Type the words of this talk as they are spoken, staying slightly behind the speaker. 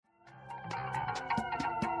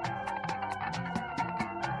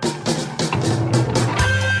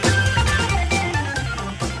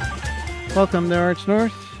Welcome to Arts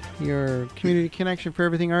North, your community connection for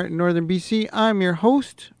everything art in Northern BC. I'm your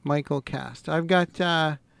host, Michael Cast. I've got,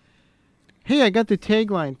 I got the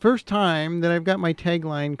tagline. First time that I've got my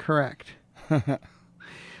tagline correct.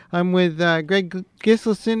 I'm with Greg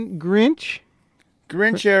Giselson, Grinch.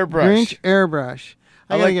 Grinch Airbrush. Grinch Airbrush.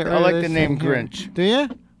 I like the name Grinch. Do you?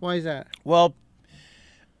 Why is that? Well,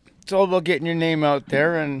 it's all about getting your name out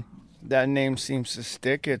there, and that name seems to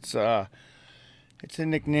stick. It's a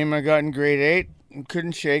nickname I got in grade 8. And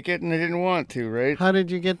couldn't shake it, and I didn't want to. Right? How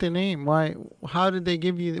did you get the name? Why? How did they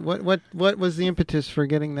give you? What was the impetus for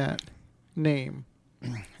getting that name?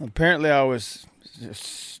 Apparently, I was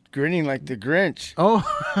just grinning like the Grinch. Oh,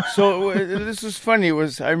 So this was funny.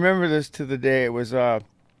 I remember this to the day. It was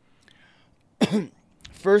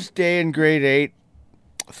first day in grade 8,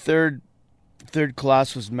 third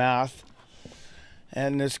class was math,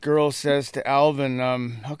 and this girl says to Alvin,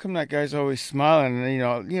 "How come that guy's always smiling?"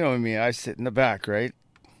 And you know me. I sit in the back, right?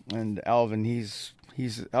 And Alvin, he's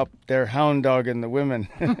up there hound dogging the women.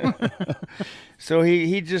 So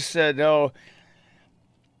he just said, "Oh,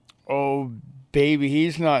 baby,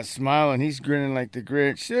 he's not smiling. He's grinning like the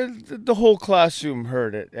Grinch." The whole classroom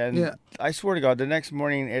heard it, and yeah. I swear to God, the next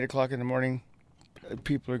morning, 8:00 in the morning,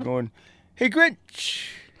 people are going, "Hey,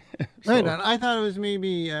 Grinch!" So, Right on. I thought it was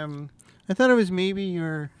maybe.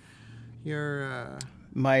 Your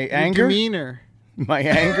my your anger, demeanor. my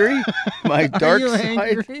angry, my dark Are you side.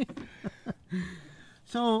 angry?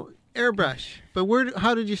 So airbrush, but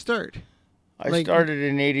how did you start? I started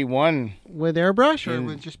in 81. With airbrush or In-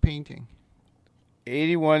 with just painting?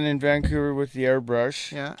 81 in Vancouver with the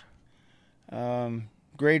airbrush. Yeah.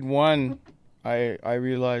 Grade 1, I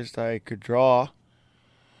realized I could draw.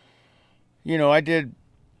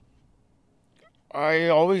 I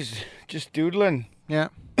always just doodling. Yeah.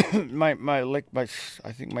 I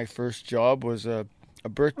think my first job was a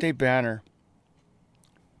birthday banner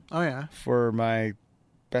Oh yeah. for my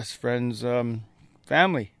best friend's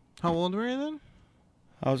family. How old were you then?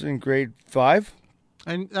 I was in grade 5.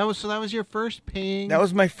 And that was your first painting. That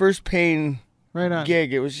was my first paint right on.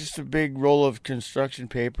 gig. It was just a big roll of construction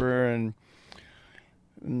paper and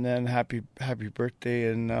then happy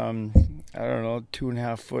birthday and I don't know,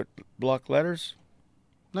 2.5 foot block letters.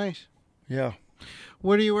 Nice. Yeah.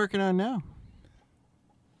 What are you working on now?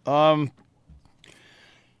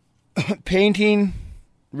 Painting,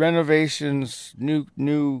 renovations,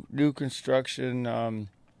 new construction.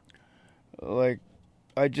 Like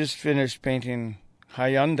I just finished painting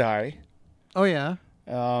Hyundai. Oh yeah.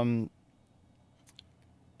 I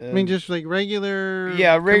mean, just like regular.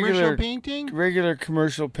 commercial painting. Regular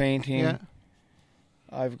commercial painting. Yeah.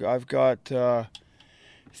 I've got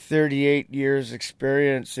 38 years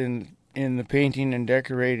experience in the painting and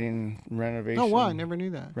decorating renovation. Oh wow! I never knew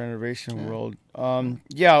that. Renovation world.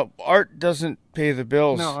 Art doesn't pay the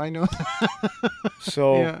bills. No, I know.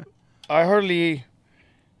 So Yeah. I hardly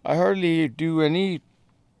do any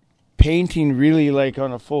painting really like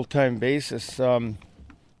on a full-time basis. For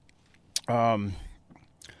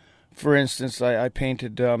instance, I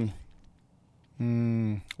painted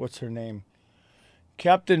what's her name?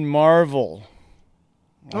 Captain Marvel.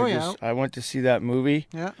 I went to see that movie.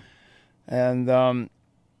 Yeah. And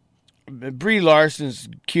Brie Larson's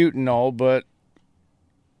cute and all, but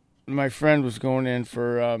my friend was going in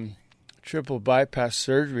for triple bypass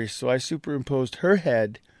surgery, so I superimposed her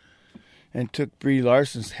head and took Brie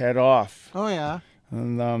Larson's head off. Oh yeah.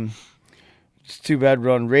 And it's too bad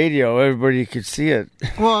we're on radio. Everybody could see it.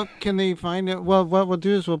 Well, can they find it? Well, what we'll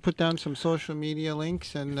do is we'll put down some social media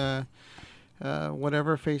links and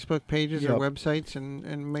whatever Facebook pages or websites,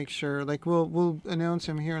 and make sure. Like we'll announce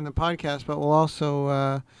them here in the podcast, but we'll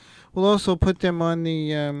also put them on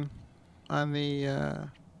the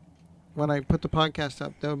when I put the podcast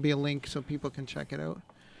up. There'll be a link so people can check it out.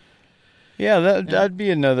 Yeah, that'd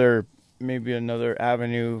be maybe another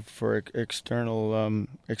avenue for external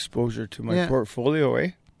exposure to my portfolio,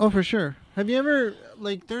 eh? Oh, for sure. Have you ever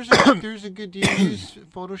there's a good? Do you use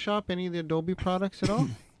Photoshop? Any of the Adobe products at all?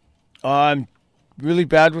 I'm really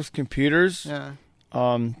bad with computers. Yeah.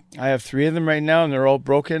 I have 3 of them right now, and they're all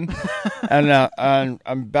broken. and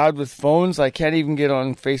I'm bad with phones. I can't even get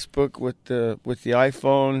on Facebook with the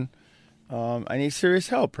iPhone. I need serious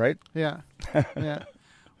help, right? Yeah. Yeah.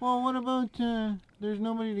 Well, what about there's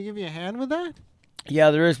nobody to give you a hand with that? Yeah,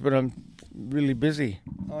 there is, but I'm really busy.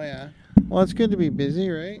 Oh yeah. Well, it's good to be busy,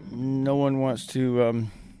 right? No one wants to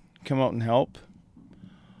come out and help.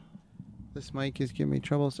 This mic is giving me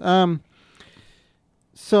troubles.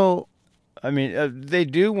 So, I mean, they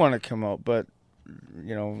do want to come out, but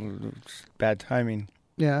it's bad timing.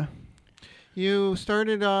 Yeah. you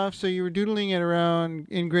started off, so you were doodling it around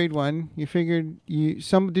in grade 1. You figured did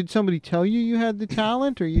somebody tell you had the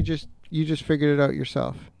talent, or you just figured it out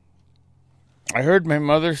yourself? I heard my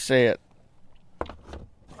mother say it.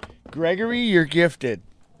 Gregory, you're gifted.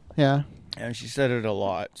 Yeah. And she said it a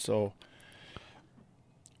lot, so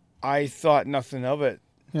I thought nothing of it.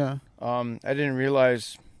 Yeah. I didn't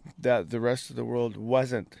realize that the rest of the world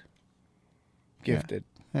wasn't gifted.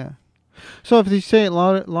 Yeah. So if you say it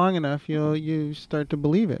long enough, you start to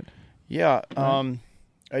believe it. Yeah, Right.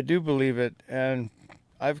 I do believe it, and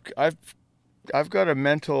I've got a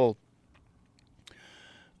mental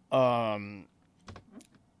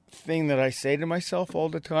thing that I say to myself all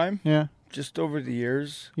the time. Yeah. Just over the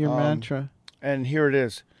years. Your mantra. And here it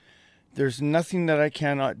is. There's nothing that I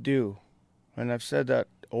cannot do. And I've said that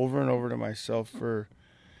over and over to myself for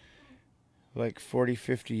like 40,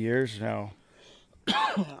 50 years now.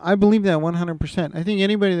 I believe that 100%. I think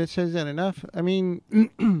anybody that says that enough, I mean,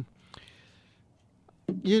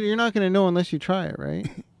 you're not going to know unless you try it, right?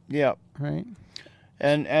 Yeah. Right.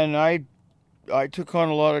 And I took on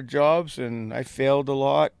a lot of jobs and I failed a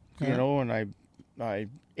lot, you Yeah. know, and I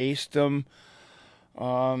aced them.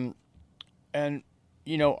 And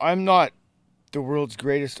you know, I'm not the world's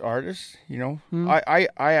greatest artist, you know.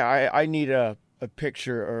 I need a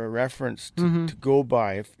picture or a reference to go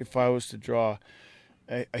by if I was to draw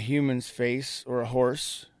a human's face or a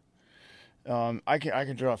horse. I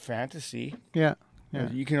can draw a fantasy. Yeah. Yeah.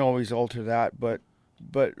 You can always alter that, but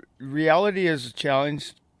reality is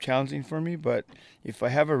challenging for me. But if I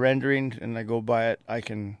have a rendering and I go by it, I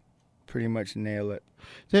can pretty much nail it.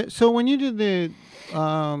 So when you did the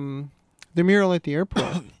mural at the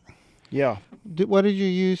airport, Yeah. what did you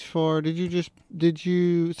use for? Did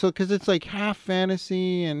you so because it's like half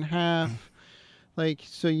fantasy and half like,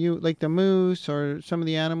 so you like the moose or some of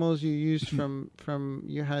the animals you used from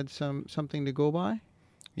you had something to go by?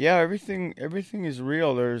 Yeah, everything is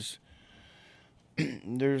real. There's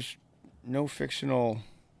no fictional.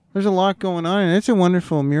 There's a lot going on, and it's a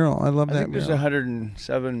wonderful mural. I love I that think there's mural.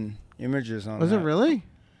 107 images on Was that. it really?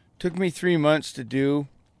 Took me 3 months to do.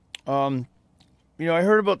 You know, I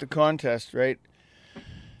heard about the contest, right?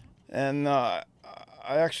 And I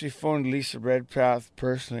actually phoned Lisa Redpath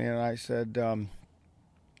personally, and I said,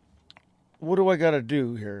 what do I got to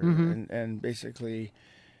do here? And basically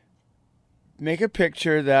make a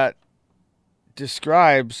picture that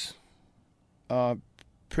describes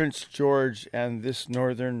Prince George and this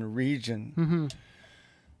northern region.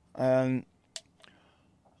 And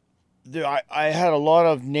I had a lot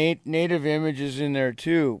of native images in there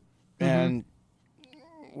too. And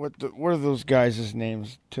what are those guys'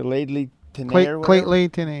 names? Tlaidli Tene or whatever?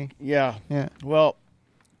 Claytley Tene. Yeah. Yeah. Well,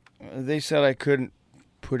 they said I couldn't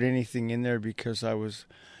put anything in there because I was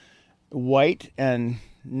white and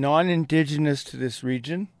non-indigenous to this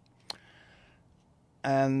region.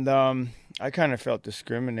 And I kind of felt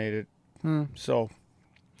discriminated. So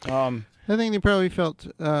I think they probably felt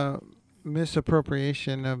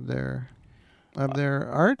misappropriation of their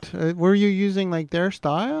art. Were you using like their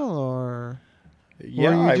style, or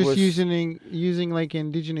yeah, were I you just was using like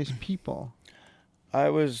indigenous people? I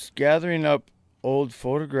was gathering up old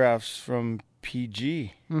photographs from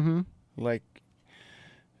PG. Like,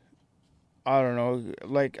 I don't know,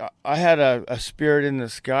 like I had a spirit in the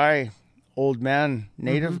sky, old man,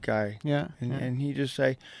 native guy. Yeah. And he just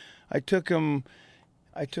I took him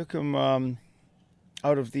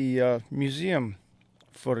out of the museum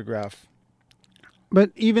photograph.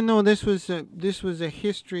 But even though this was a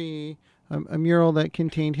history, a mural that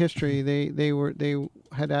contained history, they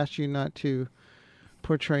had asked you not to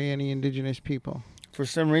portray any indigenous people. For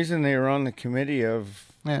some reason, they were on the committee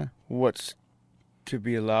of what's to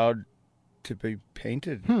be allowed to be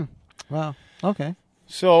painted. Wow. Okay.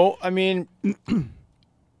 So, I mean,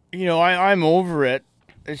 you know, I'm over it.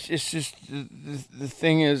 It's just the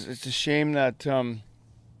thing is, it's a shame that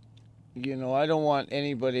you know, I don't want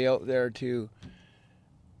anybody out there to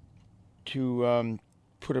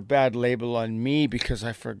put a bad label on me because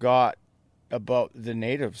I forgot about the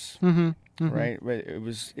natives. Right? It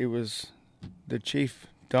was the chief,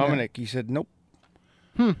 Dominic. He said, nope,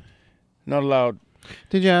 not allowed.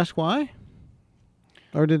 Did you ask why?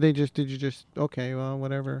 Or did you just, okay, well,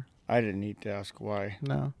 whatever? I didn't need to ask why.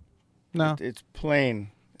 No. It's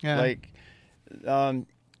plain. Yeah. Like,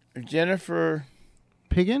 Jennifer.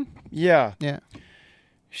 Piggin? Yeah. Yeah.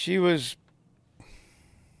 She was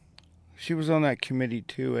on that committee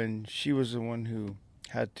too, and she was the one who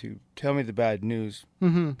had to tell me the bad news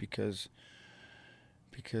because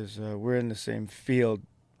we're in the same field,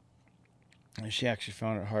 and she actually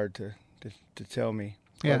found it hard to tell me.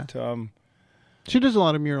 Yeah. But She does a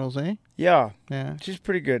lot of murals, eh? Yeah, Yeah. she's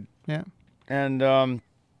pretty good. Yeah. And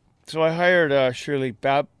so I hired Shirley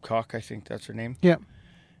Babcock, I think that's her name. Yeah.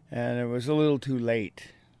 And it was a little too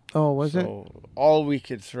late. Oh, was it? So all we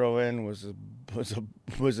could throw in was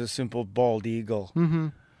a simple bald eagle. Mm-hmm.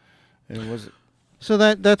 And it was So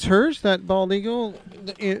that's hers. That bald eagle,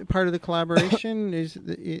 part of the collaboration is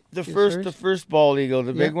the hers? first bald eagle,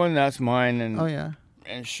 the big Yeah. one. That's mine. And Oh yeah.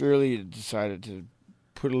 and Shirley decided to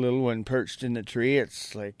put a little one perched in the tree.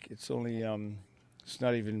 It's only it's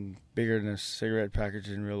not even bigger than a cigarette package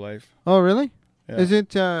in real life. Oh really? Yeah. Is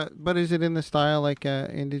it? But is it in the style like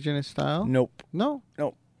indigenous style? Nope. No.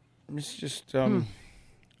 It's just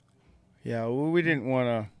yeah. We didn't want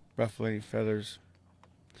to ruffle any feathers.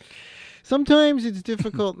 Sometimes it's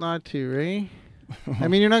difficult not to, right? I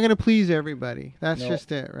mean, you're not going to please everybody. That's No.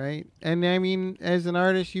 just it, right? And I mean, as an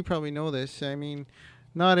artist, you probably know this. I mean,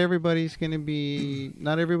 not everybody's going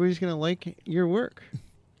to like your work.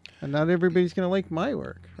 And not everybody's going to like my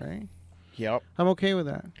work, right? Yep. I'm okay with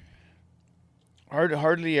that.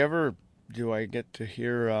 Hardly ever do I get to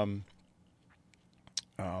hear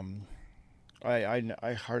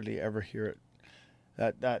I hardly ever hear it.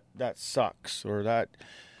 That sucks, or that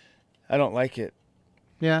I don't like it,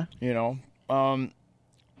 Yeah. you know.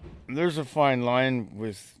 There's a fine line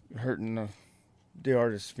with hurting the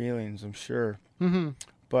artist's feelings, I'm sure. Mm-hmm.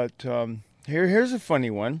 But here's a funny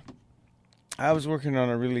one. I was working on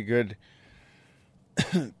a really good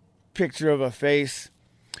picture of a face.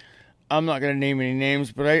 I'm not going to name any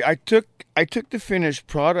names, but I took the finished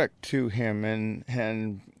product to him,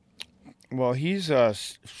 and well, he's a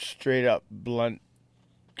straight up blunt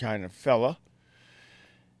kind of fella,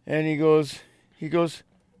 and he goes,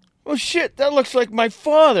 "Oh shit, that looks like my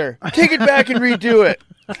father. Take it back and redo it."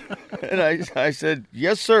 And I said,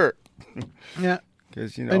 "Yes, sir." Yeah.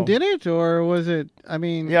 Because you know. And did it, or was it? I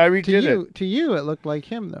mean, Yeah, I redid it. To you, it looked like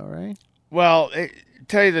him, though, right? Well,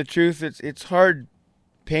 tell you the truth, it's hard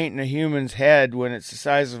painting a human's head when it's the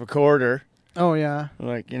size of a quarter, Oh yeah.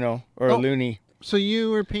 like, you know, or a loony. So you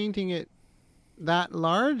were painting it that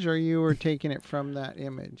large, or you were taking it from that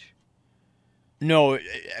image? No,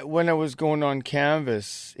 when I was going on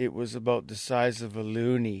canvas, it was about the size of a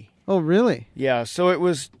loony. Oh really? Yeah, so it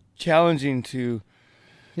was challenging to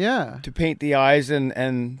Yeah. paint the eyes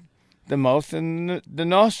and the mouth and the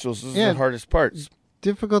nostrils. Those are the hardest parts.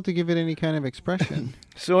 Difficult to give it any kind of expression.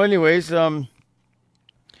 So anyways,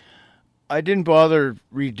 I didn't bother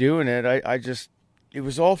redoing it. I just, it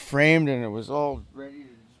was all framed and it was all ready,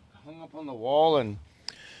 hung up on the wall, and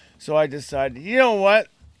so I decided, you know what,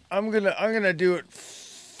 I'm gonna do it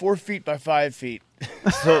 4 feet by 5 feet.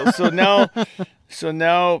 so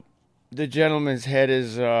now the gentleman's head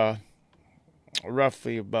is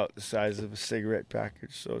roughly about the size of a cigarette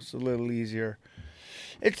package, so it's a little easier.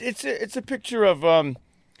 It's a picture of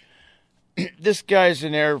this guy's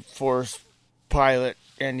an Air Force pilot,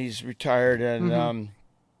 and he's retired, and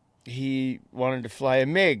he wanted to fly a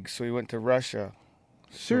MiG, so he went to Russia.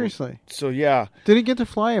 Seriously? So yeah. Did he get to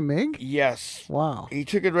fly a MiG? Yes. Wow. He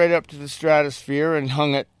took it right up to the stratosphere and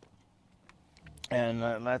hung it, and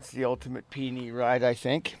that's the ultimate peony ride, I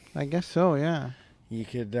think. I guess so, yeah. You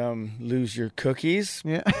could lose your cookies.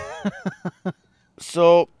 Yeah.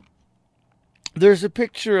 So there's a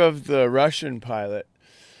picture of the Russian pilot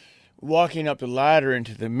walking up the ladder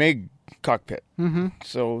into the MiG cockpit. Mm-hmm.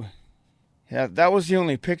 So, yeah, that was the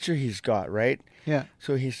only picture he's got, right? Yeah.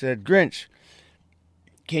 So he said, "Grinch,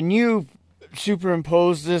 can you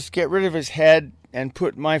superimpose this, get rid of his head, and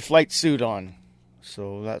put my flight suit on?"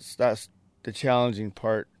 So that's the challenging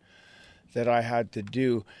part that I had to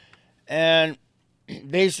do. And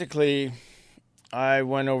basically, I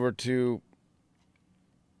went over to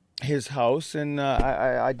his house, and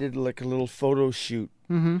I did like a little photo shoot.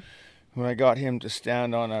 Mm-hmm. When I got him to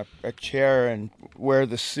stand on a chair and wear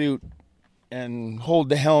the suit and hold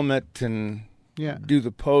the helmet and do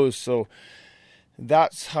the pose. So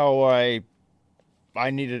that's how I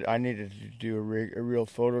needed to do a real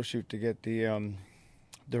photo shoot to get the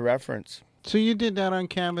reference. So you did that on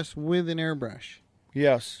canvas with an airbrush?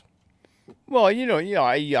 Yes. Well, I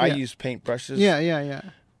use paintbrushes. Yeah.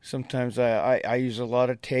 Sometimes I use a lot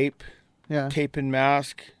of tape. Yeah. Tape and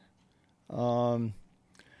mask.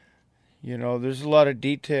 There's a lot of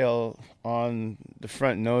detail on the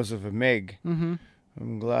front nose of a MiG. Mm-hmm.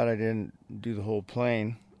 I'm glad I didn't do the whole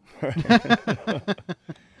plane.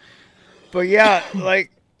 But yeah,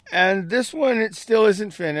 and this one, it still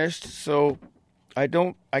isn't finished, so I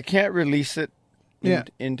can't release it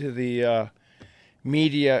into the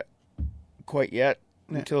media quite yet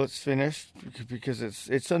until it's finished, because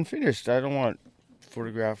it's unfinished. I don't want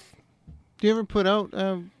photograph. Do you ever put out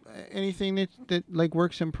anything that like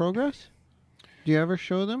works in progress? Do you ever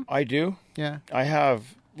show them? I do. Yeah. I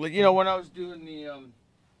have. Like, when I was doing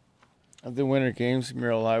the Winter Games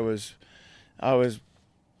mural, I was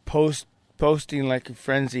posting like a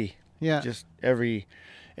frenzy. Yeah. Just every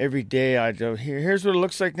day I'd go, here's what it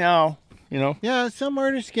looks like now. Yeah, some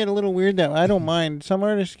artists get a little weird that way. I don't mind. Some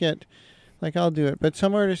artists get, like, I'll do it, but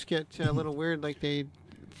some artists get a little weird, like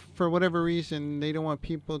for whatever reason, they don't want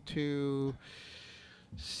people to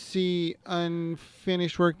see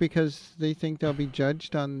unfinished work because they think they'll be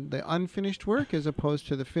judged on the unfinished work as opposed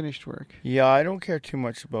to the finished work. Yeah, I don't care too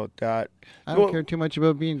much about that. I don't care too much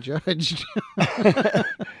about being judged. Like,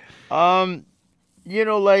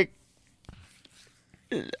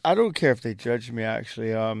 I don't care if they judge me,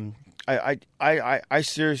 actually. I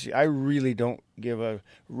seriously, I really don't give a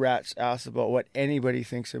rat's ass about what anybody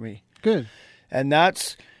thinks of me. Good. And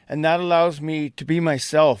that allows me to be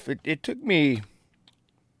myself. It took me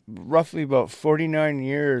roughly about 49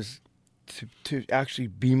 years to actually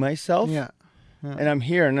be myself. Yeah. And I'm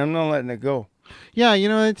here, and I'm not letting it go. Yeah,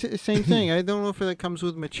 it's the same thing. I don't know if that comes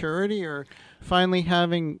with maturity or finally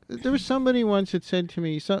having... There was somebody once that said to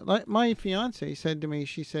me... like my fiance said to me,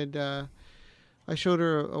 she said... I showed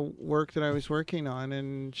her a work that I was working on,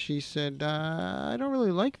 and she said, I don't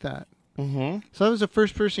really like that. Mm-hmm. So that was the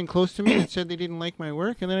first person close to me that said they didn't like my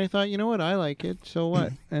work, and then I thought, you know what, I like it, so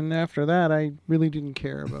what? And after that, I really didn't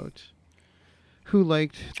care about who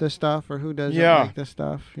liked the stuff or who doesn't like the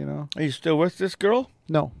stuff, Are you still with this girl?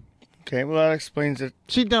 No. Okay, well, that explains it.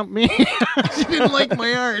 She dumped me. She didn't like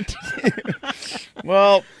my art.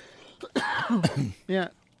 Well, yeah.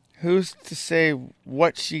 Who's to say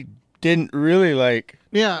what she didn't really like?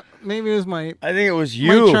 Yeah, maybe it was I think it was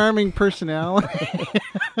you. My charming personality.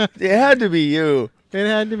 It had to be you. It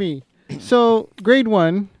had to be. So, grade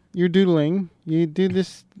 1, you're doodling. You did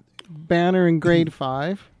this banner in grade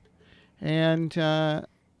 5. And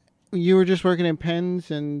you were just working in pens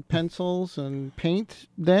and pencils and paint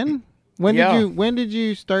then? When did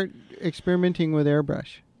you start experimenting with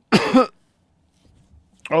airbrush?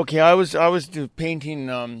 Okay, I was painting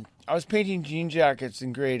I was painting jean jackets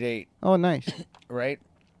in grade 8. Oh, nice. Right?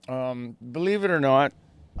 Believe it or not,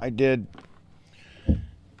 I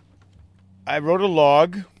wrote a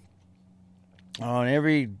log on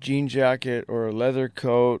every jean jacket or a leather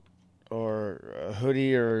coat or a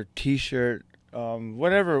hoodie or a t-shirt,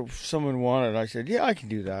 whatever someone wanted. I said, yeah, I can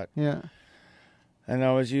do that. Yeah. And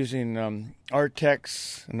I was using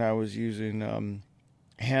Artex, and I was using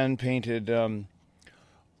hand-painted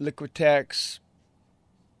Liquitex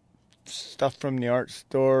stuff from the art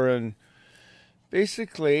store, and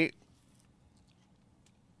basically,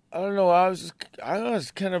 I don't know, I was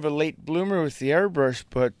kind of a late bloomer with the airbrush,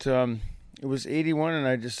 but it was 81, and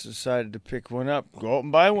I just decided to pick one up, go out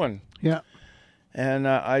and buy one. Yeah. And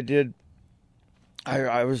I did.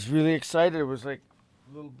 I was really excited. It was like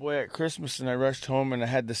a little boy at Christmas, and I rushed home, and I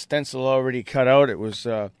had the stencil already cut out. It was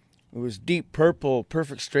Deep Purple,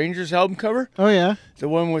 Perfect Strangers album cover. Oh yeah, the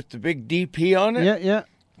one with the big DP on it. Yeah, yeah.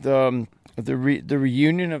 The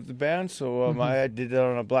reunion of the band. So I did it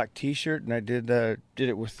on a black T-shirt, and I did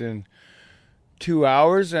it within 2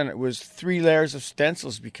 hours, and it was 3 layers of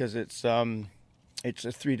stencils because it's a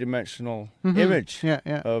 3-dimensional image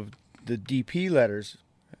of the DP letters,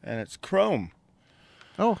 and it's chrome.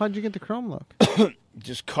 Oh, how'd you get the chrome look?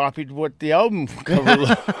 Just copied what the album cover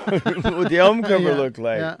looked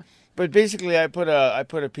like. Yeah. But basically, I put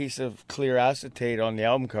a piece of clear acetate on the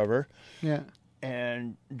album cover. Yeah.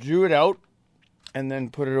 And drew it out, and then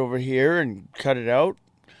put it over here and cut it out.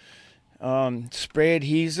 Spray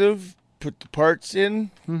adhesive, put the parts in.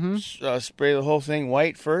 Spray the whole thing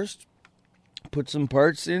white first. Put some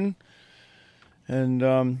parts in, and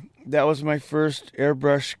that was my first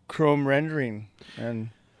airbrush chrome rendering.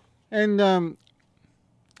 We're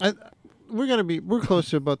close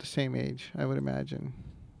to about the same age, I would imagine.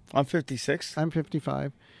 I'm 56. I'm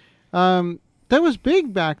 55. That was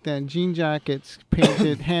big back then. Jean jackets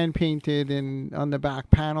painted, hand painted, and on the back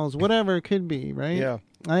panels, whatever it could be, right? Yeah.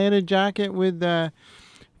 I had a jacket with the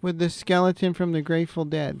skeleton from the Grateful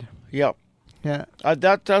Dead. Yep. Yeah.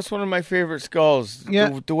 That's one of my favorite skulls.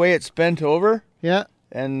 Yeah. The way it's bent over. Yeah.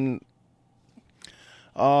 And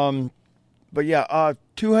but yeah,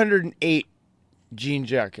 208 jean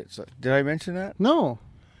jackets. Did I mention that? No.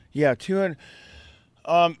 Yeah, 200.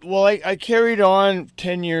 Well, I carried on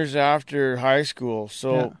 10 years after high school,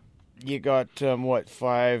 so you got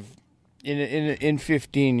 5 in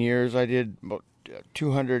 15 years. I did about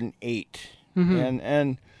 208,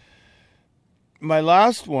 and my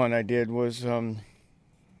last one I did was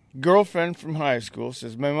girlfriend from high school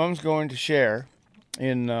says my mom's going to Share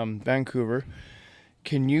in Vancouver.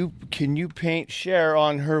 can you paint Cher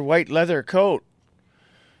on her white leather coat?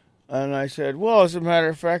 And I said, well, as a matter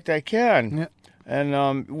of fact, I can. Yeah.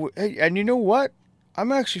 And hey, and you know what?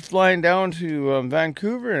 I'm actually flying down to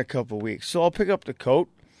Vancouver in a couple of weeks, so I'll pick up the coat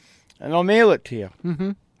and I'll mail it to you.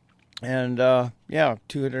 Mm-hmm. And yeah,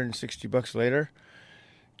 $260 later,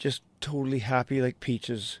 just totally happy like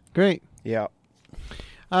peaches. Great. Yeah.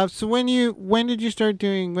 So when did you start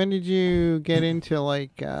doing? When did you get into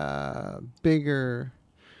like bigger?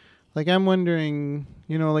 Like I'm wondering,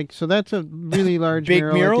 like so that's a really large Big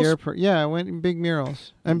mural murals? at the airport. Yeah, I went big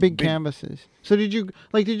murals and big canvases. So did you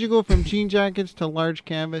go from jean jackets to large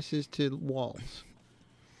canvases to walls,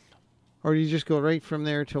 or did you just go right from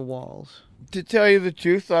there to walls? To tell you the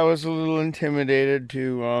truth, I was a little intimidated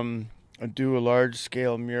to do a large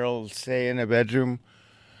scale mural, say in a bedroom.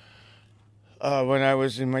 When I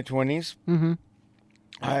was in my 20s, Mm-hmm.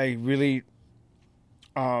 I really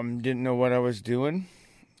didn't know what I was doing.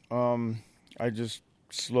 I just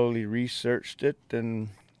slowly researched it and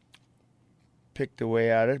picked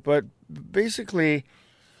away at it. But basically,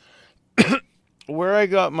 where I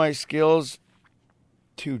got my skills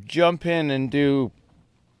to jump in and do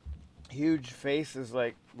huge faces,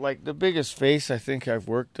 like the biggest face I think I've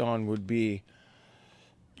worked on would be,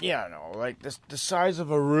 like the size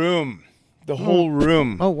of a room. The whole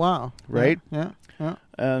room. Oh wow! Right? Yeah.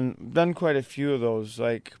 And done quite a few of those.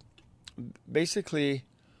 Like, basically,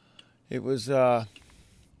 it was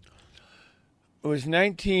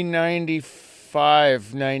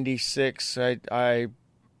 1995, 96. There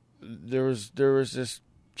was this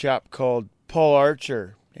chap called Paul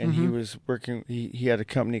Archer, and he was working. He had a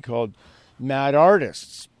company called Mad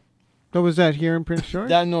Artists. So was that here in Prince George?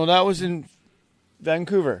 That was in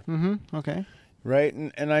Vancouver. Mm-hmm. Okay. Right,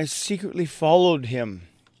 and I secretly followed him.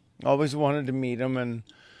 Always wanted to meet him,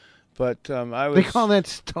 but I was. They call that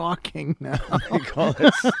stalking now. They call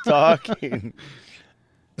it stalking.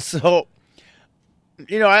 So,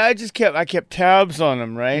 I kept tabs on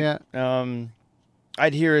him, right? Yeah.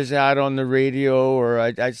 I'd hear his ad on the radio, or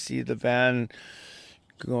I'd see the van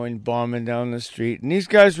going bombing down the street, and these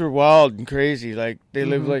guys were wild and crazy. Like they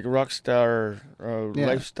lived like a rock star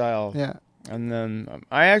lifestyle. Yeah. And then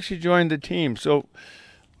I actually joined the team. So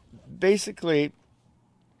basically,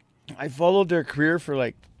 I followed their career for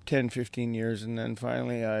like 10, 15 years. And then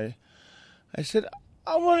finally I said,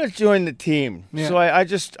 I want to join the team. Yeah. So I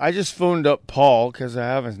just phoned up Paul because I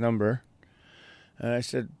have his number. And I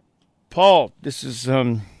said, Paul, this is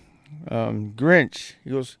Grinch. He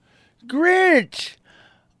goes, Grinch!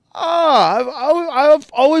 I've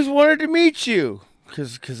always wanted to meet you.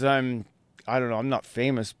 Because I'm not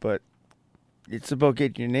famous, but it's about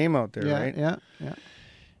getting your name out there, right? Yeah.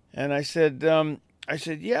 And I said,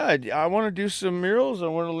 yeah, I want to do some murals. I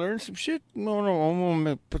want to learn some shit. I want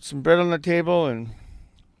to put some bread on the table. And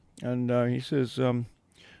he says, well,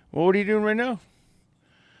 what are you doing right now?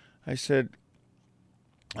 I said,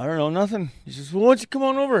 I don't know, nothing. He says, well, why don't you come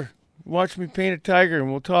on over? Watch me paint a tiger and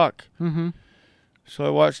we'll talk. Mm-hmm. So I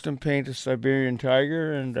watched him paint a Siberian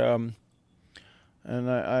tiger, and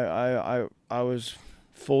I was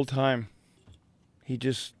full time. He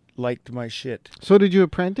just liked my shit. So did you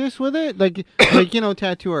apprentice with it? Like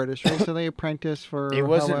tattoo artists, right? So they apprentice for. It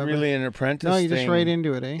wasn't really an apprentice. No, you thing. just right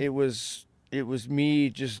into it, eh? It was me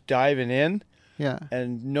just diving in. Yeah.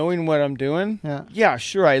 And knowing what I'm doing. Yeah. Yeah,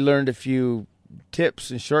 sure. I learned a few tips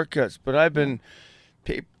and shortcuts, but I've been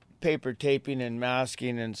paper taping and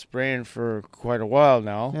masking and spraying for quite a while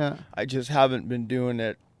now. Yeah. I just haven't been doing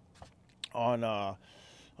it on a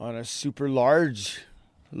super large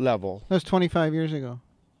level. That was 25 years ago.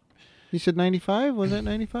 You said 95? Was that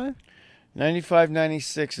 95? 95,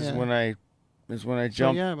 96 is Yeah. when I jumped.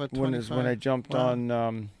 So, yeah, about when 25. I jumped Wow.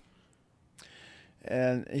 on.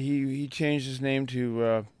 And he changed his name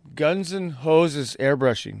to Guns and Hoses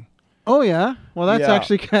Airbrushing. Oh yeah. Well, that's Yeah.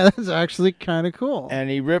 actually kind of cool. And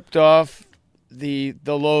he ripped off the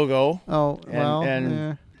logo. Oh well.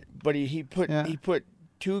 and but he put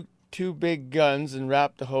two big guns and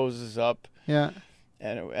wrapped the hoses up. Yeah.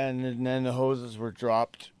 And then the hoses were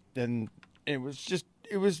dropped, and it was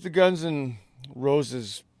the Guns and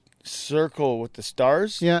Roses circle with the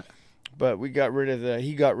stars. Yeah. But he got rid of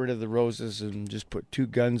the roses and just put two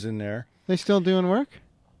guns in there. They still doing work?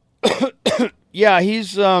 Yeah, he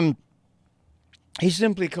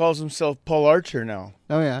simply calls himself Paul Archer now.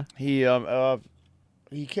 Oh yeah. He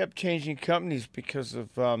kept changing companies because of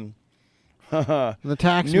The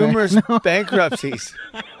tax numerous man. bankruptcies.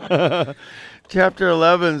 Chapter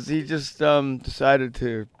 11s, he just decided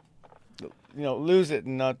to, lose it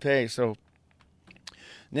and not pay. So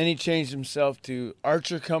then he changed himself to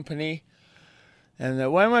Archer Company,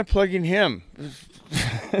 And why am I plugging him?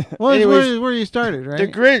 Well, Anyways, it's where you started, right? the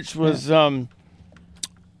Grinch was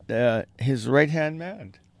his right-hand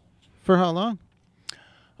man. For how long?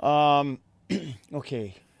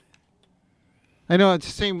 Okay. I know it's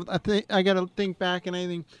the same. I got to think back, and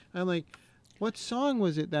I'm like, what song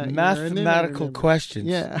was it that year? And then I Mathematical remember. questions.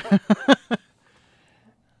 Yeah.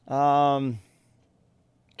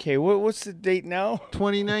 Okay, what's the date now?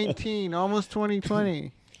 2019, almost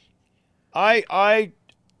 2020. I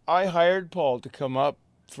hired Paul to come up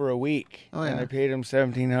for a week, Oh, and yeah. I paid him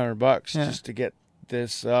 $1,700 Yeah. just to get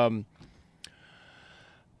this the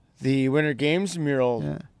Winter Games mural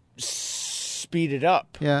Yeah. speeded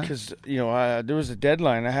up. Yeah. Because there was a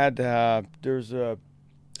deadline. I had to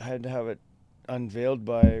have it unveiled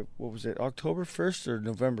by, what was it, October 1st or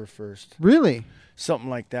November 1st, Really? something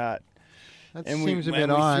like that. That And seems a we bit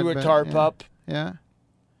odd. threw a but tarp yeah. up. Yeah.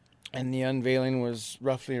 And the unveiling was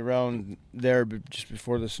roughly around there, just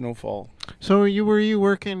before the snowfall. So were you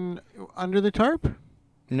working under the tarp?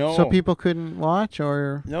 No. So people couldn't watch,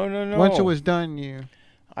 or No. once it was done, you.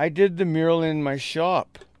 I did the mural in my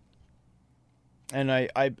shop, and I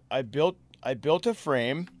built a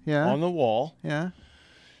frame Yeah. on the wall, Yeah.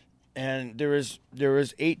 and there was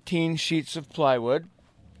 18 sheets of plywood,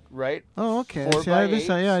 right? Oh, okay. 4 See, by I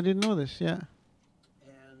 8s. didn't know this. Yeah.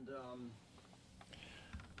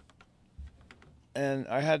 And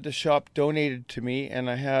I had the shop donated to me, and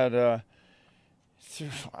I had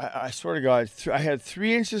I swear to God, I had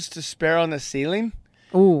 3 inches to spare on the ceiling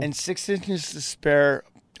Oh. and 6 inches to spare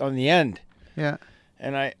on the end. Yeah.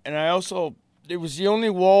 And I also, it was the only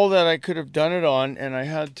wall that I could have done it on, and I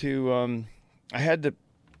had to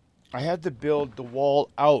build the wall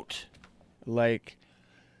out like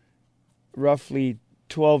roughly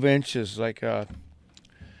 12 inches, like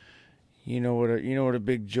you know what a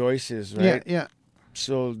big joist is, right? Yeah. Yeah.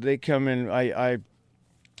 So they come in. I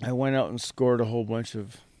went out and scored a whole bunch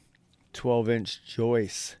of 12-inch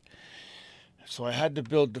joists. So I had to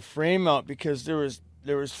build the frame out because there was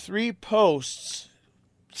 3 posts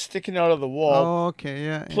sticking out of the wall. Oh, okay.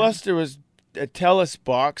 Yeah. Plus there was a Telus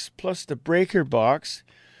box, plus the breaker box,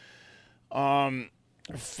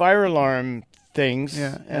 fire alarm things.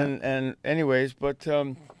 Yeah. And anyways, but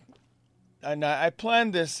and I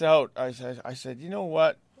planned this out. I said, you know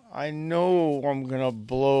what? I know I'm gonna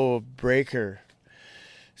blow a breaker,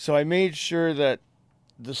 so I made sure that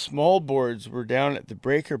the small boards were down at the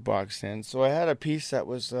breaker box end. So I had a piece that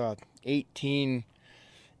was 18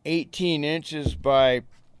 inches by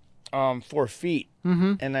 4 feet,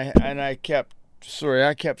 Mm-hmm. and I kept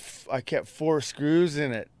 4 screws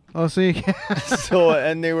in it. Oh, so you. So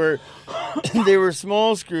and they were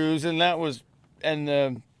small screws, and that was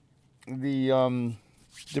the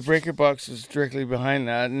breaker box is directly behind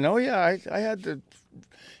that. And I had to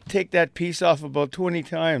take that piece off about 20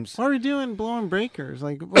 times. What were you doing blowing breakers?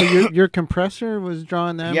 Like, your compressor was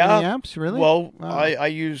drawing that many amps, really? Well, Wow. I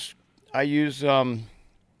use a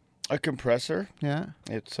compressor. Yeah.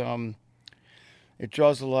 It's it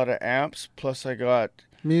draws a lot of amps. Plus, I got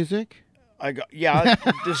Music.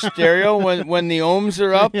 the stereo when the ohms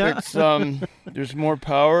are up. Yeah. It's there's more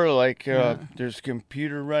power. Like there's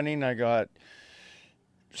computer running.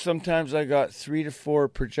 Sometimes I got 3 to 4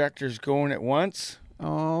 projectors going at once.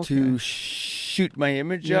 Oh, okay. To shoot my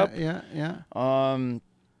image up. Yeah. And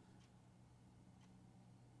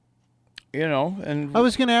I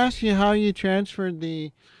was going to ask you how you transferred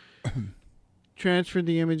the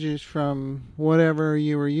images from whatever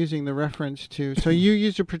you were using the reference to. So you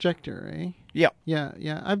used a projector, eh? Yeah.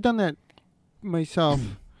 Yeah. I've done that myself.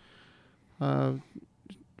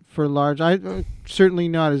 For large, certainly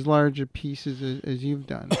not as large a pieces as you've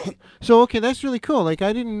done. So okay, that's really cool. Like,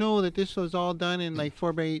 I didn't know that this was all done in like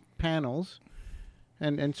 4x8 panels,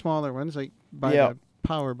 and smaller ones like by the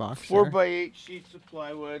power box. 4x8 sheets of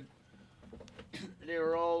plywood. They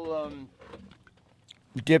were all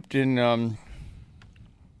dipped in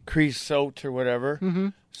creosote or whatever, Mm-hmm.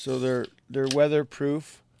 so they're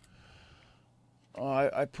weatherproof.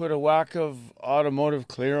 I put a whack of automotive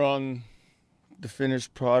clear on the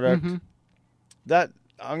finished product. Mm-hmm. That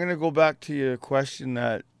I'm gonna go back to your question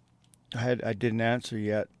that I didn't answer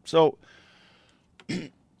yet. So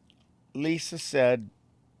Lisa said,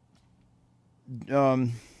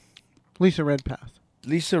 Lisa Redpath.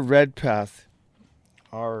 Lisa Redpath,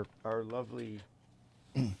 our lovely.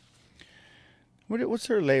 What's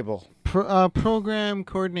her label? Program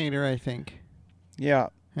coordinator, I think. Yeah,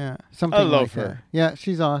 Yeah, something I love like her. that. Yeah,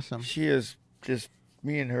 she's awesome. she is just.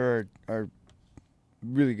 Me and her are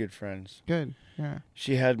really good friends. Good. Yeah.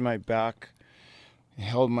 She had my back,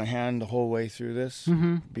 held my hand the whole way through this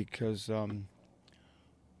Mm-hmm. because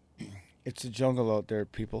It's a jungle out there,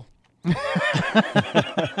 people.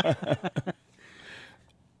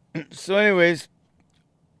 So anyways,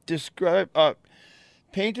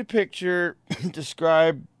 paint a picture,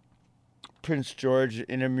 describe Prince George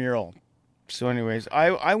in a mural. So anyways,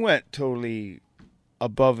 I went totally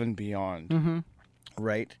above and beyond, Mm-hmm.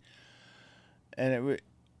 right? And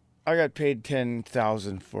I got paid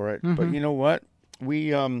 $10,000 for it. But Mhm. you know what?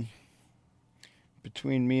 We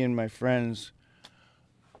between me and my friends,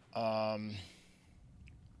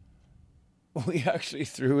 we actually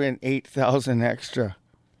threw in 8,000 extra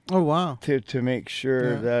Oh wow. to make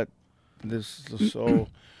sure Yeah. that this. So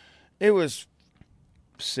it was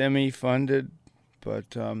semi-funded, but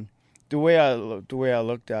the way I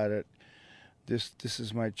looked at it, this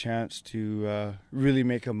is my chance to really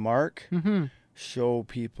make a mark, Mm-hmm. show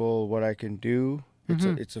people what I can do.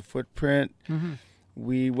 Mhm. It's a footprint. Mm-hmm.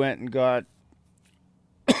 We went and got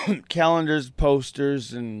calendars,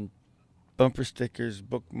 posters, and bumper stickers,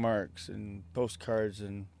 bookmarks, and postcards,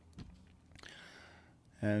 and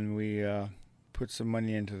we put some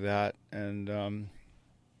money into that, and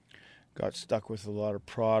got stuck with a lot of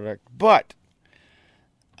product. But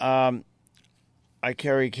I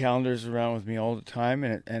carry calendars around with me all the time,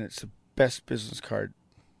 and it's the best business card.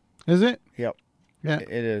 Is it? Yep. Yeah. It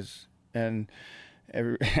is. And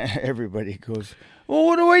everybody goes, well,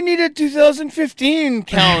 what do I need a 2015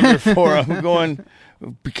 calendar for? I'm going,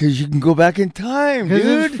 because you can go back in time, Because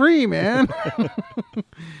dude. it's free, man.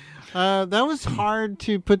 That was hard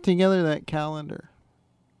to put together, that calendar.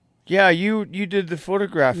 Yeah, you did the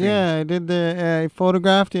photographing. Yeah, I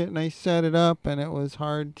photographed it and I set it up, and it was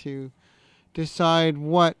hard to decide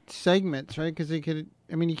what segments, right? Because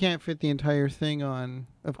you can't fit the entire thing on.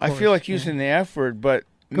 Of course, I feel like yeah. using the F word, but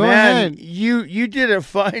Go man, ahead. you did a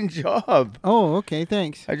fine job. Oh, okay,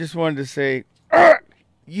 thanks. I just wanted to say,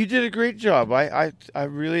 you did a great job. I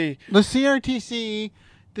really, The CRTC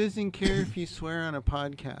doesn't care if you swear on a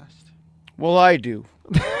podcast. well, I do.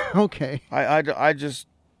 Okay.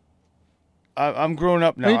 I'm grown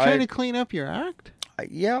up now. Are you trying to clean up your act?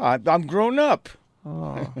 I'm grown up.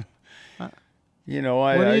 Oh, You know,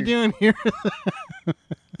 what are you doing here?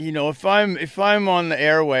 You know, if I'm on the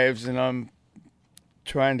airwaves and I'm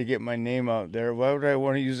trying to get my name out there, why would I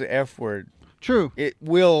want to use the F word? True. It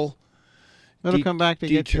will It'll come back to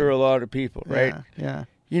get deter you. a lot of people, right? Yeah.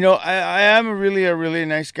 You know, I am a really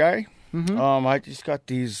nice guy. Mm-hmm. I just got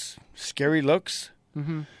these scary looks,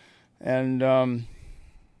 Mm-hmm. and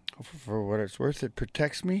for what it's worth, it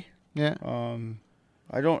protects me. Yeah.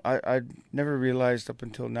 I never realized up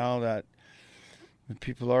until now that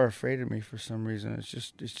people are afraid of me for some reason. It's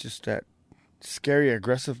just that scary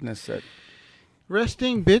aggressiveness that.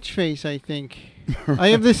 Resting bitch face, I think. I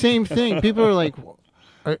have the same thing. People are like,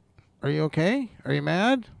 are you okay? Are you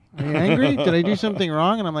mad? Are you angry? Did I do something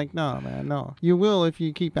wrong? And I'm like, no, man, no. You will if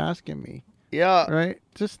you keep asking me, Yeah. right?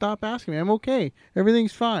 Just stop asking me. I'm okay.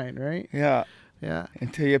 Everything's fine, right? Yeah. Yeah.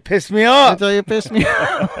 Until you piss me off. Until you piss me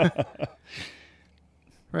off.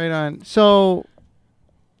 Right on. So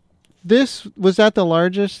this was at the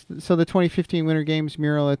largest, so the 2015 Winter Games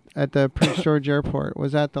mural at the Prince George Airport,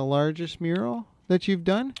 was that the largest mural that you've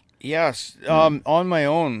done? Yes. On my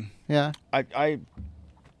own. Yeah.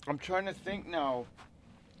 I'm trying to think now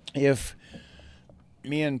if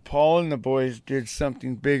me and Paul and the boys did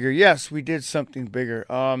something bigger. Yes, we did something bigger.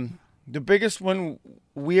 The biggest one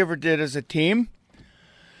we ever did as a team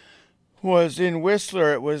was in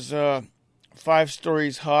Whistler. It was 5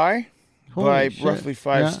 stories high by Holy shit. roughly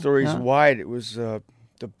 5 stories Yeah. wide. It was the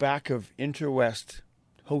back of Interwest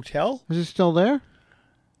Hotel. Is it still there?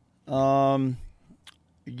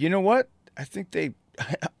 You know what? I think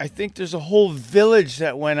there's a whole village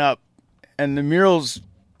that went up, and the mural's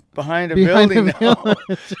behind a building now.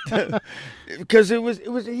 Because it was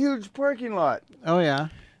a huge parking lot, Oh, yeah.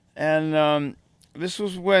 and this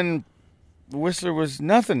was when Whistler was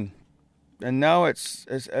nothing, and now it's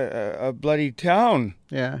a bloody town,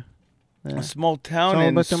 Yeah. Yeah. a small town all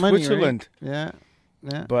in about the money, right? Switzerland. Yeah.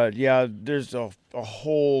 Yeah. But yeah, there's a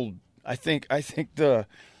whole. I think the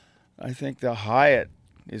Hyatt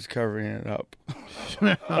is covering it up.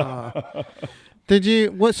 Did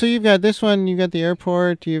you what? So you've got this one. You got the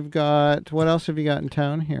airport. You've got what else have you got in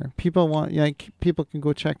town here? People people can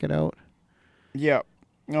go check it out. Yeah.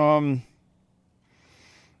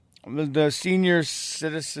 The Senior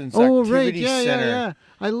Citizens Oh right, Activity yeah, Center. yeah.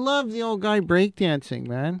 I love the old guy breakdancing,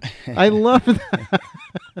 man. I love that.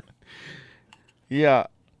 Yeah.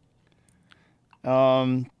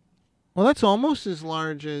 Well, that's almost as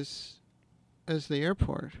large as the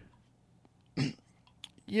airport.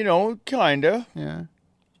 You know, kinda. Yeah.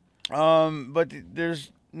 But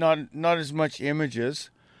there's not as much images.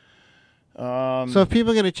 So if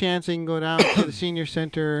people get a chance, they can go down to the senior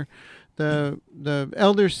center, the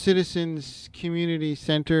Elder Citizens Community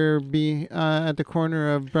Center, be at the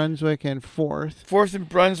corner of Brunswick and 4th. 4th and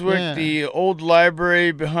Brunswick, Yeah. the old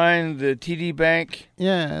library behind the TD Bank.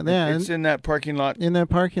 Yeah. It's in that parking lot. In that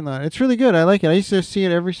parking lot. It's really good. I like it. I used to see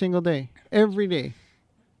it every single day. Every day.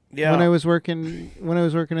 Yeah. When I was working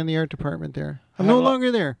in the art department there. I'm no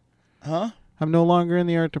longer there. Huh? I'm no longer in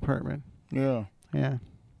the art department. Yeah. Yeah.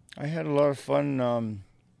 I had a lot of fun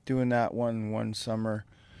doing that one summer.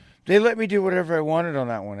 They let me do whatever I wanted on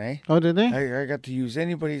that one, eh? Oh, did they? I got to use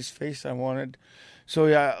anybody's face I wanted. So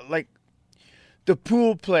yeah, like the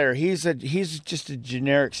pool player, he's just a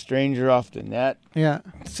generic stranger off the net. Yeah.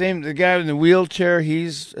 Same, the guy in the wheelchair,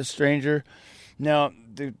 he's a stranger. Now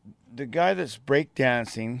the guy that's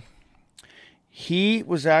breakdancing, he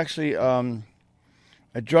was actually a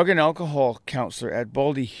drug and alcohol counselor at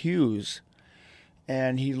Baldy Hughes,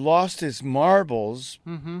 and he lost his marbles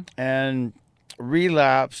and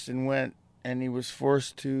relapsed and he was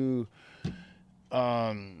forced to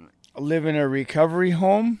live in a recovery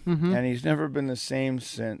home, and he's never been the same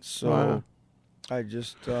since. So Wow. I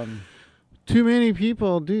just Too many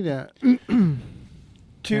people do that.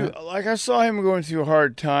 like I saw him going through a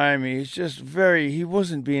hard time. He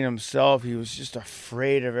wasn't being himself. He was just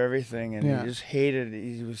afraid of everything, and Yeah. he just hated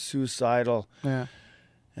it. He was suicidal. Yeah.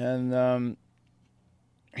 And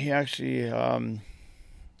he actually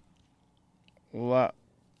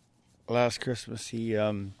last Christmas he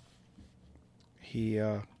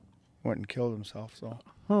went and killed himself. So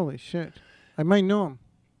Holy shit. I might know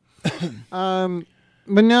him.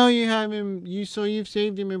 But now you have him. You've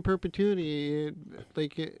saved him in perpetuity,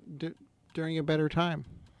 during a better time,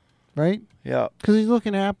 right? yeah, Because he's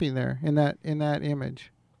looking happy there in that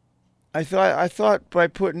image. I thought by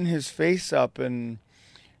putting his face up and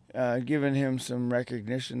giving him some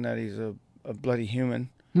recognition that he's a bloody human,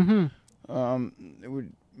 it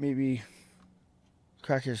would maybe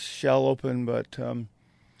crack his shell open, but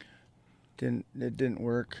it didn't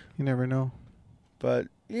work. You never know. But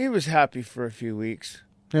he was happy for a few weeks.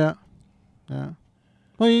 Yeah. Yeah.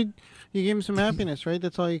 Well, you give him some happiness, right?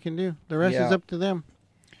 That's all you can do. The rest is Yeah. up to them.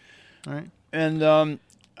 All right. And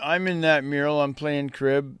I'm in that mural. I'm playing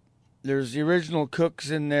crib. There's the original cooks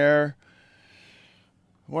in there.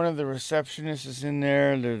 One of the receptionists is in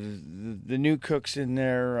there. The new cook's in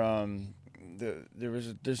there.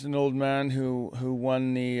 There's an old man who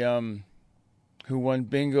won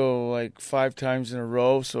bingo like 5 times in a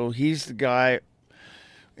row. So he's the guy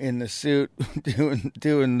in the suit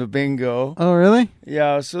doing the bingo. Oh, really?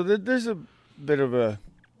 Yeah. So there's a bit of a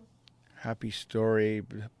happy story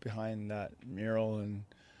behind that mural, and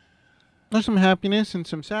There's some happiness and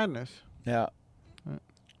some sadness. yeah,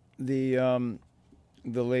 the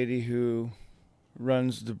lady who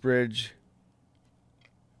runs the bridge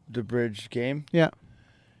game. Yeah.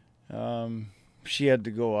 She had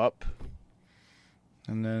to go up,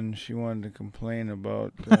 and then she wanted to complain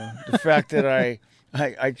about the fact that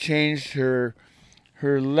I changed her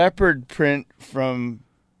leopard print from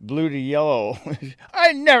blue to yellow.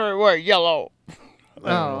 I never wear yellow.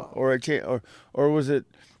 Oh. Or was it?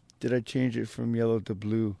 Did I change it from yellow to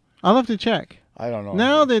blue? I'll have to check. I don't know.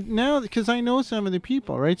 Now, because I know some of the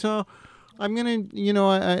people, right? So I'm going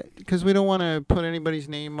to, because we don't want to put anybody's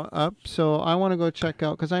name up. So I want to go check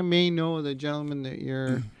out, because I may know the gentleman that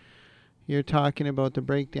you're talking about, the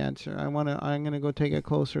breakdancer. I'm going to go take a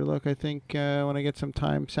closer look. I think when I get some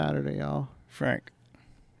time Saturday, Frank.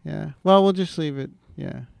 yeah. Well, we'll just leave it.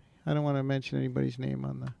 Yeah. I don't want to mention anybody's name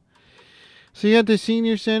on the. So you got the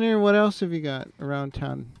senior center. What else have you got around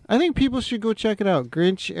town? I think people should go check it out.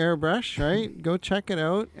 Grinch Airbrush, right? Go check it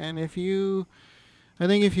out. And if you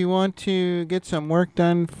want to get some work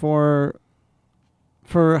done for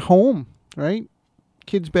home, right?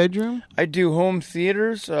 Kid's bedroom. I do home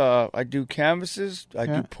theaters. I do canvases. I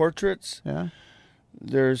do portraits. Yeah.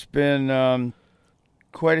 There's been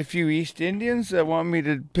quite a few East Indians that want me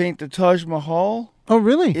to paint the Taj Mahal Oh,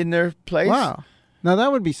 really? in their place. Wow. Now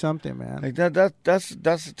that would be something, man. Like that's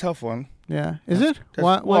a tough one. Yeah. Is it?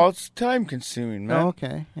 That's, well, it's time consuming, man. Oh,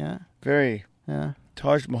 okay. Yeah. Very. Yeah.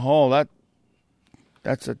 Taj Mahal.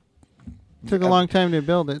 That's a. Took a long time to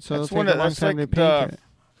build it, so it'll That's take one a of- long that's time like to paint it.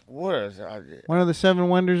 What is it? One of the 7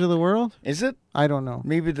 wonders of the world? Is it? I don't know.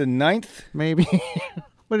 Maybe the 9th? Maybe.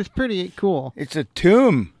 But it's pretty cool. It's a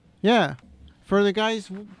tomb. Yeah. For the guy's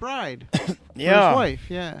bride. For Yeah. his wife,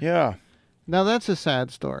 yeah. Yeah. Now that's a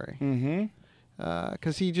sad story. Mm-hmm.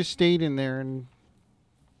 Because he just stayed in there and...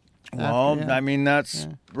 Well, yeah. I mean, that's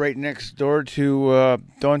right next door to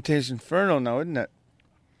Dante's Inferno now, isn't it?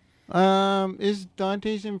 Is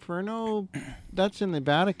Dante's Inferno... That's in the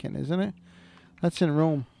Vatican, isn't it? That's in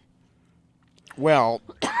Rome. Well,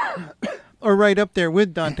 Or right up there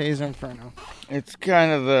with Dante's Inferno. it's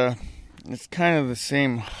kind of the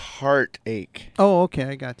same heartache. Oh, okay,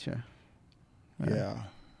 I gotcha. Yeah.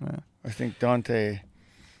 Yeah. I think Dante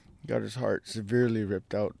got his heart severely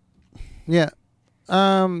ripped out. Yeah.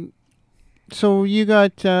 So you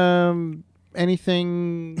got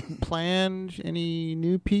anything planned? Any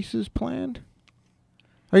new pieces planned?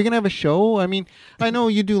 Are you gonna have a show? I mean, I know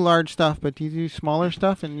you do large stuff, but do you do smaller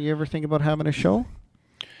stuff? And you ever think about having a show?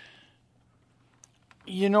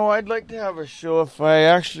 You know, I'd like to have a show if I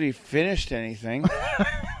actually finished anything.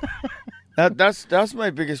 That's my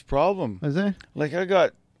biggest problem. Is it? Like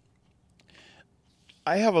I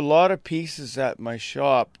have a lot of pieces at my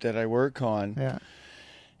shop that I work on, Yeah.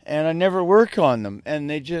 and I never work on them, and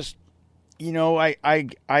they just, you know, I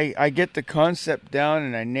get the concept down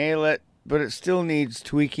and I nail it, but it still needs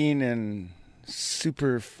tweaking and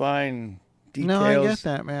super fine details. No, I get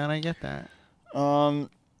that, man. I get that.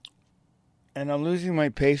 And I'm losing my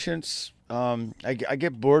patience. I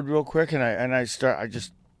get bored real quick, and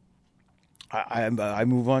I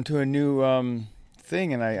move on to a new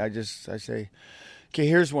thing, and I say, okay,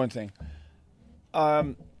 here's one thing.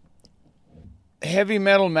 Heavy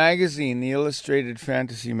Metal Magazine, the illustrated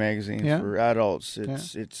fantasy magazine for adults.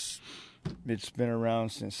 It's been around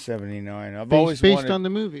since '79. I've always based wanted, on the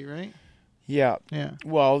movie, right? Yeah. Yeah.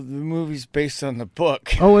 Well, the movie's based on the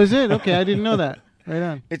book. Oh, is it? Okay, I didn't know that. Right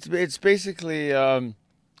on. It's basically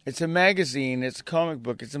it's a magazine. It's a comic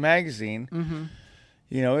book. It's a magazine. Mm-hmm.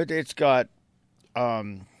 You know, it's got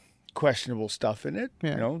questionable stuff in it.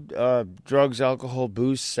 Yeah. You know, drugs, alcohol,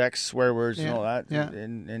 booze, sex, swear words, and all that. Yeah.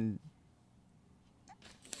 And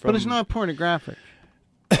But it's not pornographic.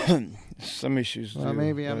 some issues. Well, do,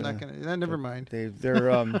 maybe I'm not gonna. Never mind.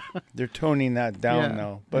 They're toning that down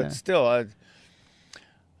now. But still,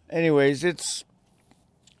 anyways, it's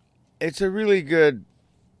a really good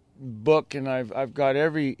book, and I've got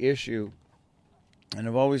every issue, and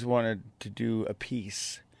I've always wanted to do a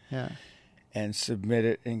piece. Yeah. And submit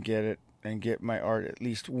it and get my art at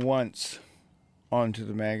least once onto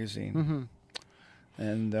the magazine. Mm-hmm.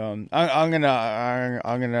 And I'm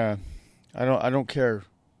gonna I don't care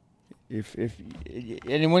if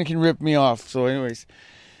anyone can rip me off. So anyways,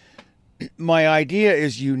 my idea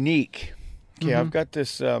is unique. Okay,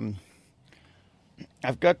 Mm-hmm.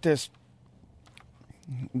 I've got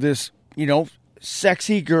this you know,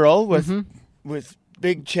 sexy girl with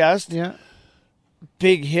big chest. Yeah.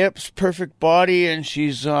 Big hips, perfect body, and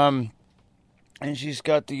she's got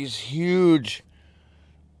these huge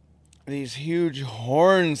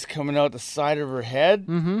horns coming out the side of her head,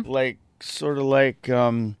 like sort of like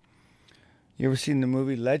you ever seen the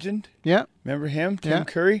movie Legend? Yeah. Remember him, Tim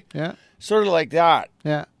Curry? Yeah. Sort of like that.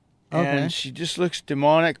 Yeah. Okay. And she just looks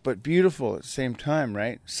demonic but beautiful at the same time,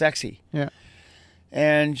 right? Sexy. Yeah.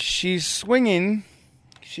 And she's swinging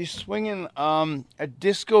a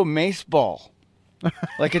disco mace ball.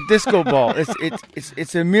 Like a disco ball.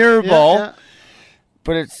 It's a mirror ball, yeah.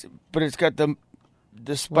 but it's got the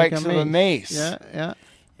spikes like of a mace. Yeah, yeah.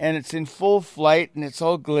 And it's in full flight, and it's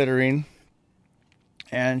all glittering.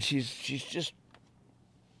 And she's just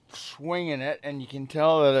swinging it, and you can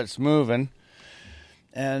tell that it's moving.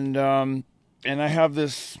 And I have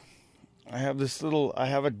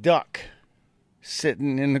a duck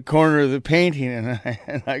sitting in the corner of the painting, and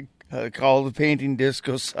I call the painting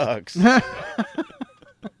Disco Sucks.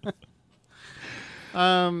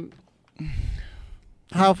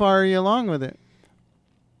 How far are you along with it?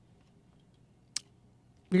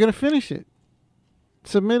 You're gonna finish it.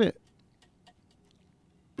 Submit it.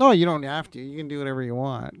 No, you don't have to. You can do whatever you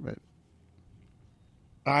want, but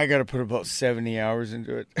I got to put about 70 hours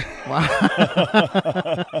into it.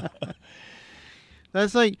 wow.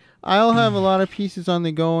 That's like I'll have a lot of pieces on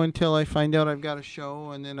the go until I find out I've got a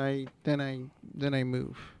show, and then I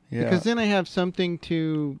move. Yeah. Because then I have something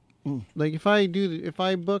to, like if I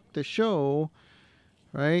book the show,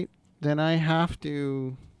 right? Then I have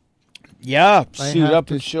to. Yeah, I suit have up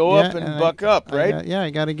to- and show yeah, up and and buck up, right? I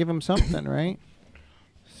got to give them something, right?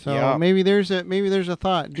 So Yeah. maybe there's a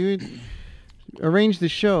thought, dude. Arrange the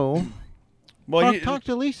show. Well, Talk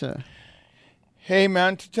to Lisa. hey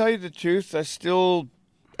man, to tell you the truth, I still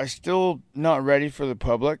not ready for the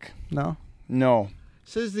public. No. No.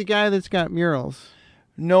 Says the guy that's got murals.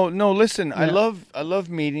 No, listen, Yeah. I love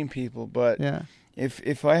meeting people, but Yeah.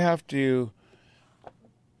 if I have to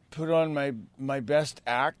put on my best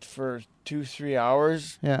act for 2-3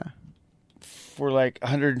 hours Yeah. for like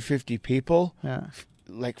 150 people, Yeah.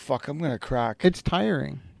 like fuck, I'm gonna crack. It's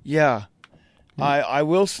tiring. Yeah. I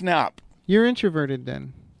will snap. You're introverted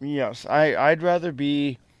then. Yes, I'd rather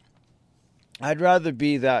be I'd rather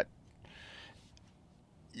be that.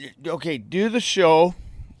 Okay, do the show.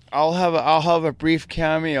 I'll have a brief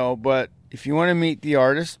cameo, but if you want to meet the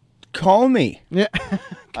artist, call me. Yeah.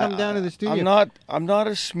 Come down to the studio. I'm not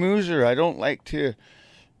a schmoozer. I don't like to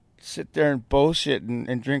sit there and bullshit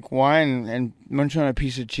and drink wine and munch on a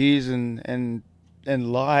piece of cheese and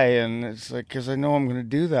lie, and it's like, because I know I'm going to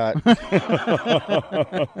do that.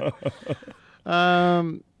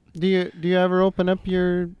 Do you ever open up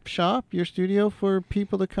your shop, your studio, for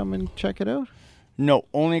people to come and check it out? No,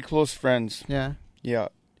 only close friends. Yeah. Yeah,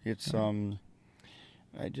 it's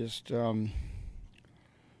I just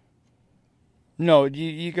no,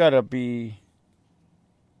 you gotta be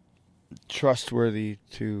trustworthy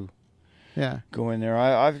to go in there.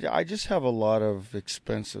 I just have a lot of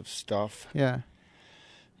expensive stuff. Yeah.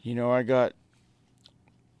 You know, I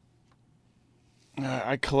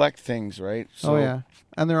collect things, right? So, yeah,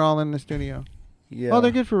 and they're all in the studio. Yeah. Oh,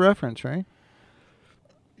 they're good for reference, right?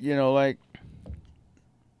 You know, like,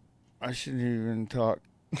 I shouldn't even talk.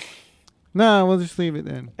 No, we'll just leave it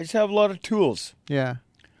then. I just have a lot of tools. Yeah.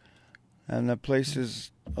 And the place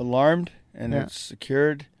is alarmed and it's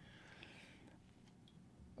secured.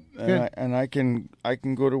 And I can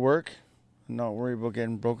go to work and not worry about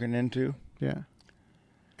getting broken into. Yeah.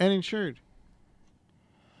 And insured.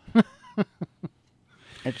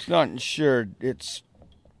 It's not insured. It's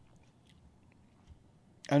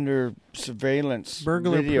under surveillance.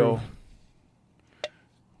 Burglar video. proof.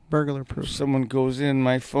 Burglar proof. Someone goes in,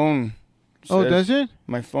 my phone says, oh, does it?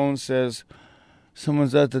 My phone says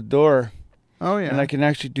someone's at the door. Oh, yeah. And I can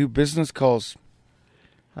actually do business calls.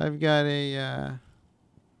 I've got a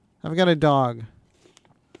dog.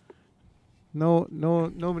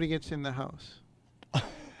 Nobody gets in the house.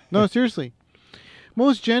 No, seriously.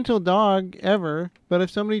 Most gentle dog ever, but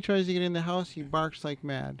if somebody tries to get in the house, he barks like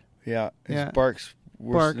mad. Yeah, his barks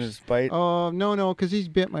worse than his bite. Oh, no, because he's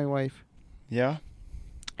bit my wife. Yeah?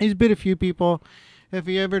 He's bit a few people. If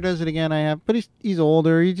he ever does it again, but he's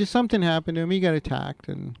older. Something happened to him. He got attacked,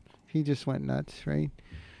 and he just went nuts, right?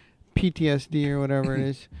 PTSD or whatever it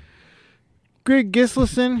is. Greg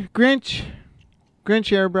Gislason, Grinch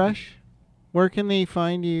Airbrush. Where can they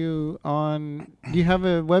find you on? Do you have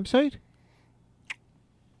a website?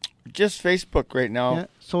 Just Facebook right now. Yeah,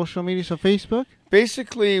 social media. So Facebook.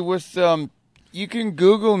 Basically, with you can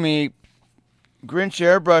Google me, Grinch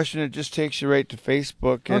Airbrush, and it just takes you right to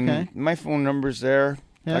Facebook. And my phone number's there.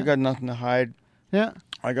 Yeah. I got nothing to hide. Yeah.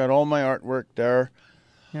 I got all my artwork there.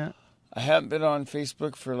 Yeah. I haven't been on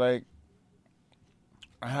Facebook for like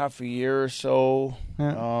a half a year or so.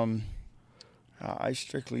 Yeah. I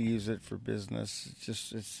strictly use it for business.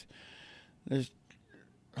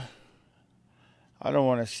 I don't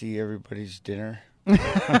want to see everybody's dinner.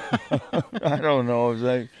 I don't know. It's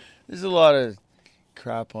like, there's a lot of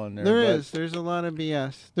crap on there. There's a lot of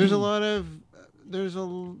BS. There's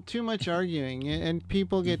too much arguing, and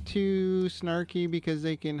people get too snarky because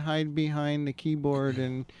they can hide behind the keyboard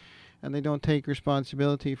and they don't take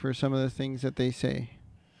responsibility for some of the things that they say.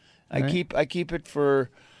 Right? I keep it for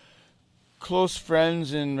close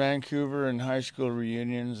friends in Vancouver and high school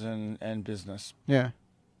reunions and business. Yeah.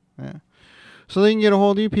 Yeah. So they can get a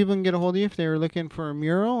hold of you. People can get a hold of you if they're looking for a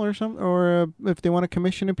mural or something, or if they want to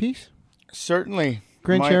commission a piece. Certainly.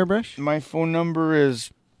 Grinch Airbrush. My phone number is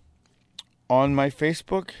on my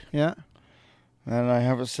Facebook. Yeah. And I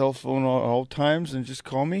have a cell phone all times, and just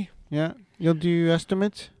call me. Yeah. You'll do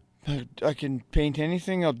estimates? I can paint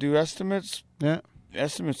anything. I'll do estimates. Yeah.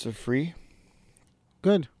 Estimates are free.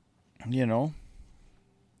 Good. You know.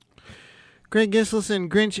 Greg Gislason,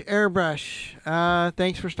 Grinch Airbrush.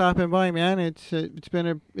 Thanks for stopping by, man.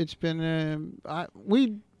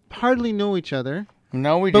 We hardly know each other.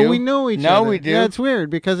 Now we do. But we know each other. Now we do. Yeah, it's weird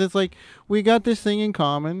because it's like we got this thing in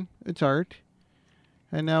common. It's art.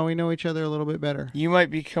 And now we know each other a little bit better. You might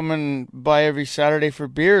be coming by every Saturday for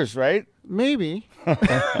beers, right? Maybe.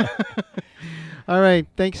 All right.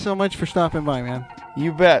 Thanks so much for stopping by, man.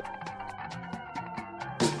 You bet.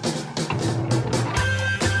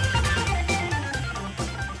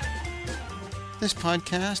 This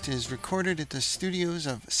podcast is recorded at the studios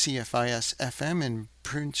of CFIS FM in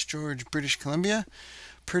Prince George, British Columbia.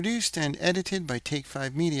 Produced and edited by Take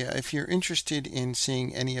 5 Media. If you're interested in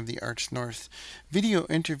seeing any of the Arts North video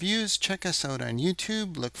interviews, check us out on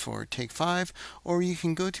YouTube. Look for Take 5, or you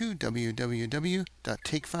can go to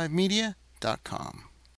www.take5media.com.